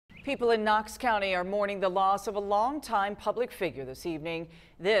People in Knox County are mourning the loss of a longtime public figure this evening.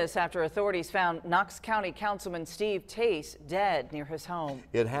 This after authorities found Knox County Councilman Steve Tace dead near his home.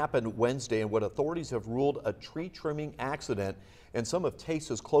 It happened Wednesday in what authorities have ruled a tree trimming accident, and some of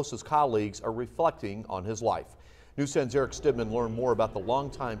Tace's closest colleagues are reflecting on his life. News 10's Eric Stidman learned more about the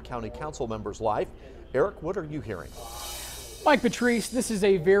longtime county council member's life. Eric, what are you hearing? Mike Patrice, this is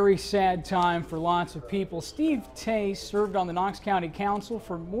a very sad time for lots of people. Steve Tace served on the Knox County Council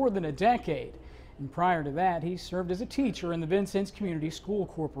for more than a decade. And prior to that, he served as a teacher in the Vincennes Community School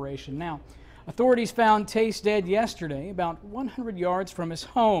Corporation. Now, authorities found Tace dead yesterday, about 100 yards from his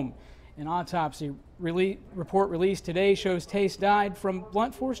home. An autopsy report released today shows Tace died from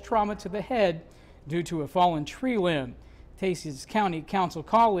blunt force trauma to the head due to a fallen tree limb. Tace's county council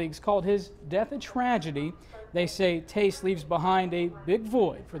colleagues called his death a tragedy. They say Tace leaves behind a big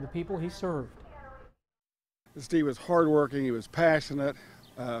void for the people he served. Steve was hardworking, he was passionate.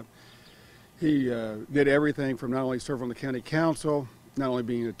 He did everything from not only serving on the county council, not only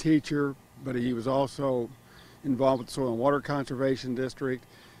being a teacher, but he was also involved with the Soil and Water Conservation District.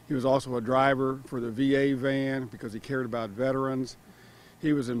 He was also a driver for the VA van because he cared about veterans.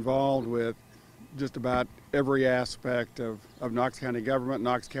 He was involved with just about every aspect of Knox County government,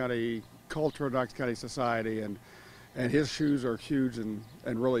 Knox County culture, Knox County society, and his shoes are huge and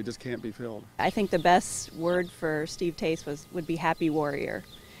really just can't be filled. I think the best word for Steve Tace would be happy warrior.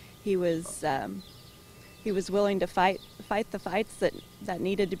 He was willing to fight the fights that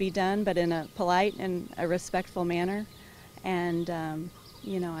needed to be done, but in a polite and a respectful manner. And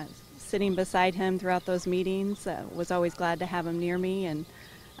you know, sitting beside him throughout those meetings, was always glad to have him near me, and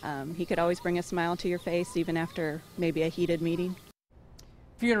he could always bring a smile to your face even after maybe a heated meeting.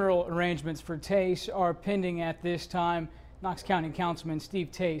 Funeral arrangements for Tace are pending at this time. Knox County Councilman Steve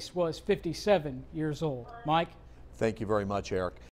Tace was 57 years old. Mike? Thank you very much, Eric.